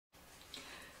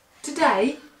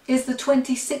Today is the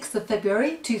 26th of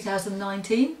February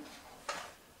 2019,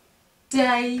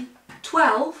 day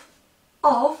 12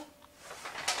 of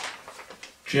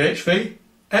GHV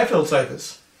airfield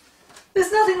savers.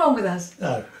 There's nothing wrong with us.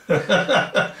 No.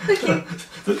 Thank you.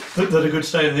 that a good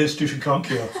state of the institution can't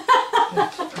cure.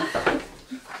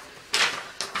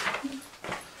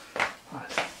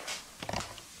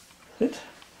 Right.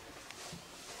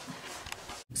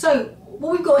 So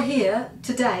what we've got here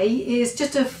today is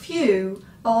just a few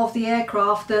of the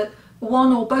aircraft that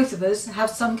one or both of us have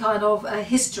some kind of a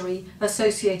history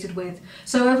associated with.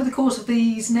 So over the course of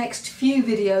these next few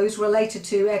videos related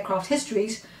to aircraft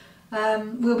histories,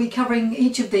 we'll be covering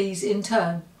each of these in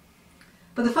turn.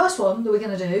 But the first one that we're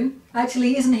going to do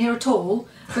actually isn't here at all,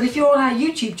 but if you're on our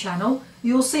YouTube channel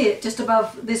you'll see it just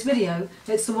above this video.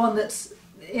 It's the one that's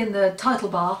in the title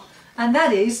bar, and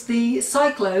that is the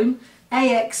Cyclone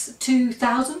AX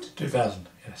 2000. 2000,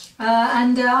 yes.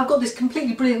 And I've got this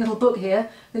completely brilliant little book here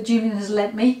that Julian has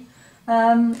lent me,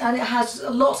 and it has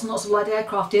lots and lots of light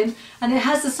aircraft in, and it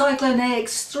has the Cyclone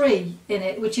AX3 in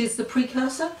it, which is the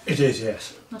precursor. It is,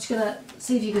 yes. I'm just going to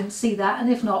see if you can see that,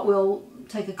 and if not we'll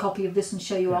take a copy of this and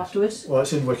show you afterwards. Well,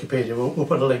 it's in Wikipedia, we'll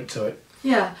put a link to it.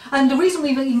 Yeah, and the reason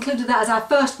we've included that as our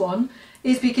first one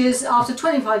is because after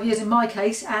 25 years in my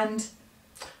case, and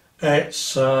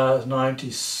it's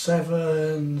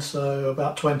 97, so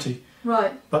about 20.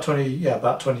 right, About 20, yeah,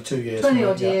 about 22 years. 20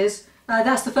 odd years.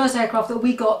 That's the first aircraft that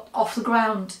we got off the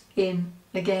ground in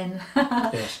again,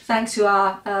 Yes. thanks to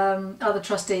our other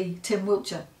trustee, Tim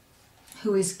Wiltshire,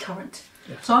 who is current.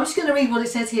 Yes. So I'm just going to read what it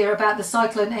says here about the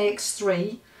Cyclone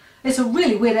AX3. It's a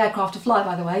really weird aircraft to fly,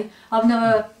 by the way. I'd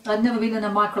never been in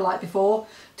a microlight before.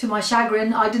 To my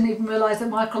chagrin, I didn't even realise that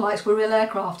microlights were real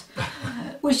aircraft.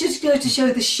 Which just goes to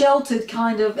show the sheltered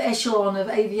kind of echelon of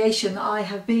aviation that I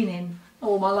have been in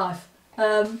all my life.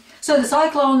 So the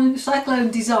Cyclone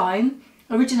design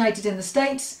originated in the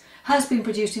States, has been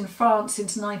produced in France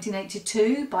since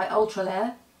 1982 by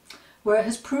Ultralair, where it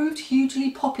has proved hugely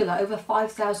popular, over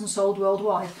 5,000 sold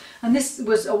worldwide. And this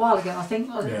was a while ago, I think.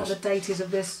 I don't know what the date is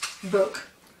of this book.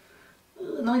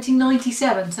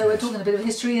 1997, so we're talking a bit of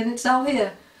history in itself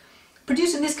here.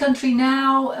 Produced in this country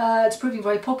now, it's proving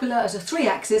very popular as a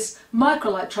 3-axis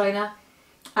microlight trainer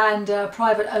and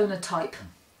private owner type.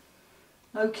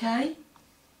 Okay,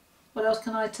 what else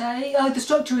can I say? Oh, the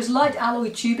structure is light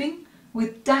alloy tubing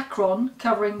with Dacron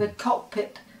covering the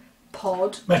cockpit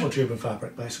pod. Metal tube and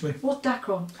fabric, basically. What's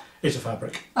Dacron? It's a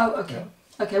fabric. Oh, okay.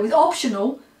 Yeah. Okay, with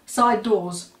optional side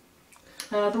doors.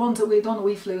 The one that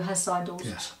we flew has side doors.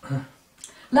 Yes.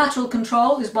 Lateral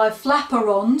control is by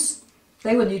flaperons.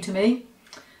 They were new to me.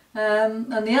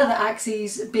 And the other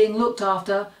axes being looked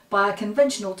after by a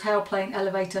conventional tailplane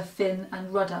elevator, fin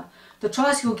and rudder. The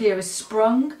tricycle gear is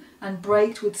sprung and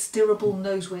braked with steerable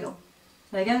nose wheel.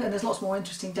 There you go, and there's lots more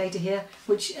interesting data here,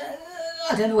 which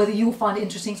I don't know whether you'll find it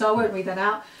interesting, so I won't read that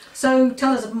out. So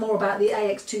tell us more about the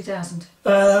AX 2000.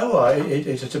 Well,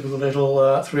 it's a typical little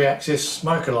 3-axis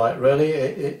microlight, really.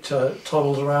 It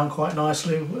toddles around quite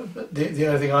nicely. The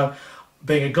only thing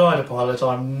being a glider pilot,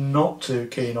 I'm not too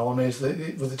keen on is that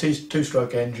with the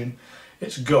two-stroke engine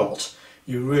it's got,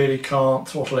 you really can't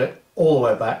throttle it all the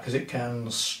way back because it can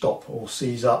stop or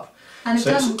seize up. And it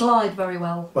doesn't glide very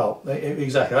well. Well,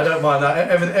 exactly. I don't mind that.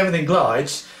 Everything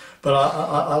glides, but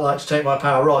I like to take my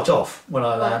power right off when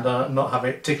I land and not have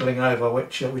it tickling over,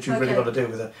 which you've really got to do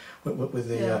with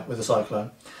the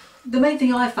Cyclone. The main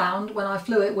thing I found when I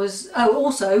flew it was,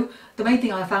 the main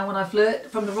thing I found when I flew it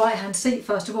from the right-hand seat,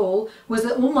 first of all, was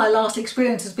that all my last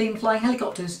experience has been flying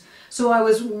helicopters. So I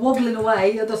was wobbling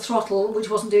away at the throttle, which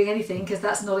wasn't doing anything because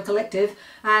that's not a collective,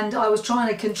 and I was trying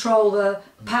to control the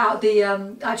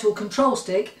actual control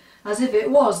stick as if it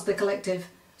was the collective.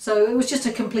 So it was just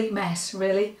a complete mess,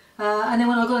 really. And then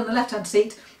when I got in the left-hand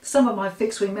seat, some of my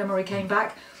fixed-wing memory came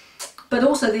back. But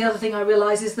also the other thing I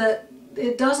realised is that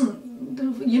it doesn't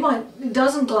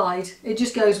glide. It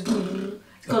just goes.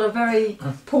 It's got a very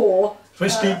poor. Very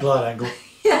steep glide angle.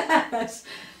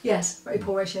 Yes, very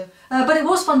poor ratio. But it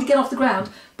was fun to get off the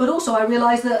ground. But also I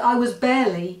realised that I was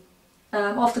barely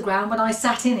off the ground when I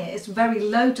sat in it. It's very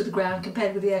low to the ground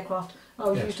compared with the aircraft I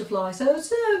was used to fly. So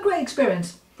it's a great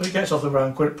experience. But it gets off the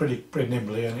ground pretty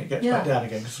nimbly, and it gets back down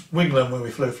again. Because Wingland, where we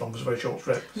flew from, was a very short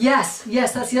trip. Yes,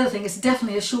 that's the other thing. It's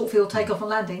definitely a short field takeoff and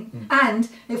landing, and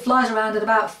it flies around at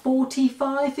about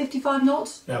 45, 55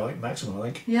 knots. Yeah, like maximum, I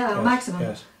think. Yeah, maximum.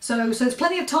 Yes. So it's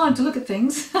plenty of time to look at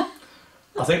things.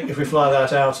 I think if we fly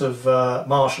that out of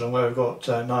Marshall, where we've got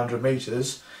 900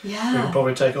 metres, we can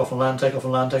probably take off and land, take off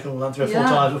and land, take off and land 3 or 4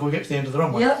 times before we get to the end of the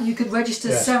runway. Yeah, you could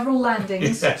register several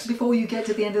landings before you get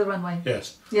to the end of the runway.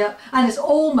 Yes. Yeah, and it's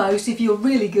almost, if you're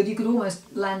really good, you could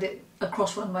almost land it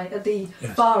across runway, at the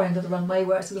far end of the runway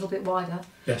where it's a little bit wider.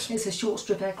 Yes. It's a short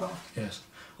strip aircraft. Yes.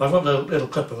 Well, I've got a little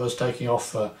clip of us taking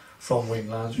off from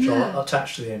Winglands, which I'll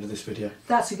attach to the end of this video.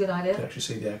 That's a good idea. To actually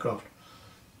see the aircraft.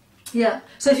 Yeah,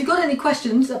 so if you've got any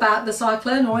questions about the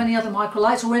Cyclone or any other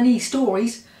microlights or any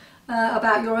stories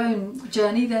about your own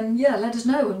journey, then let us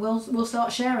know and we'll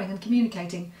start sharing and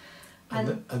communicating.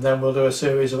 And then we'll do a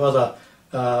series of other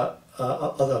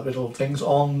little things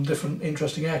on different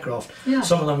interesting aircraft. Yeah.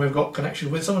 Some of them we've got connection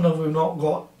with, some of them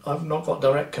I've not got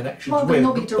direct connections with. Might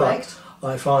not be direct.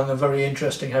 But I find them very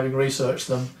interesting, having researched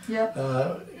them.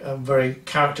 Yeah. Very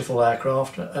characterful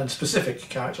aircraft and specific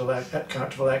characterful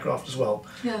aircraft as well.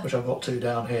 Yeah. Which I've got 2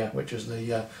 down here, which is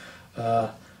the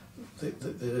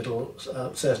little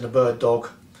Cessna bird dog.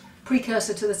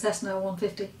 Precursor to the Cessna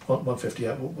 150. 150,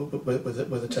 yeah,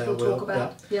 with a tail we'll wheel. talk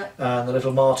about. Yeah. And the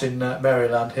little Martin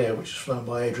Maryland here, which was flown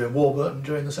by Adrian Warburton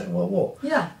during the Second World War.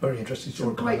 Yeah. Very interesting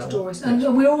story. Some great stories. Yes.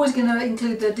 And we're always going to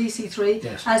include the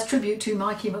DC-3 as tribute to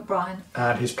Mikey McBrien.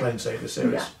 And his Plane Saver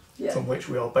series, Yeah. from which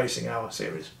we are basing our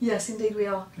series. Yes, indeed we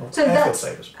are. Well, so that's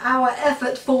our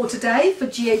effort for today for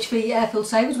GHV Airfield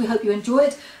Savers. We hope you enjoy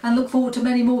it and look forward to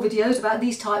many more videos about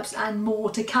these types and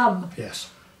more to come. Yes.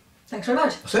 Thanks very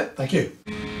much. That's it. Thank you.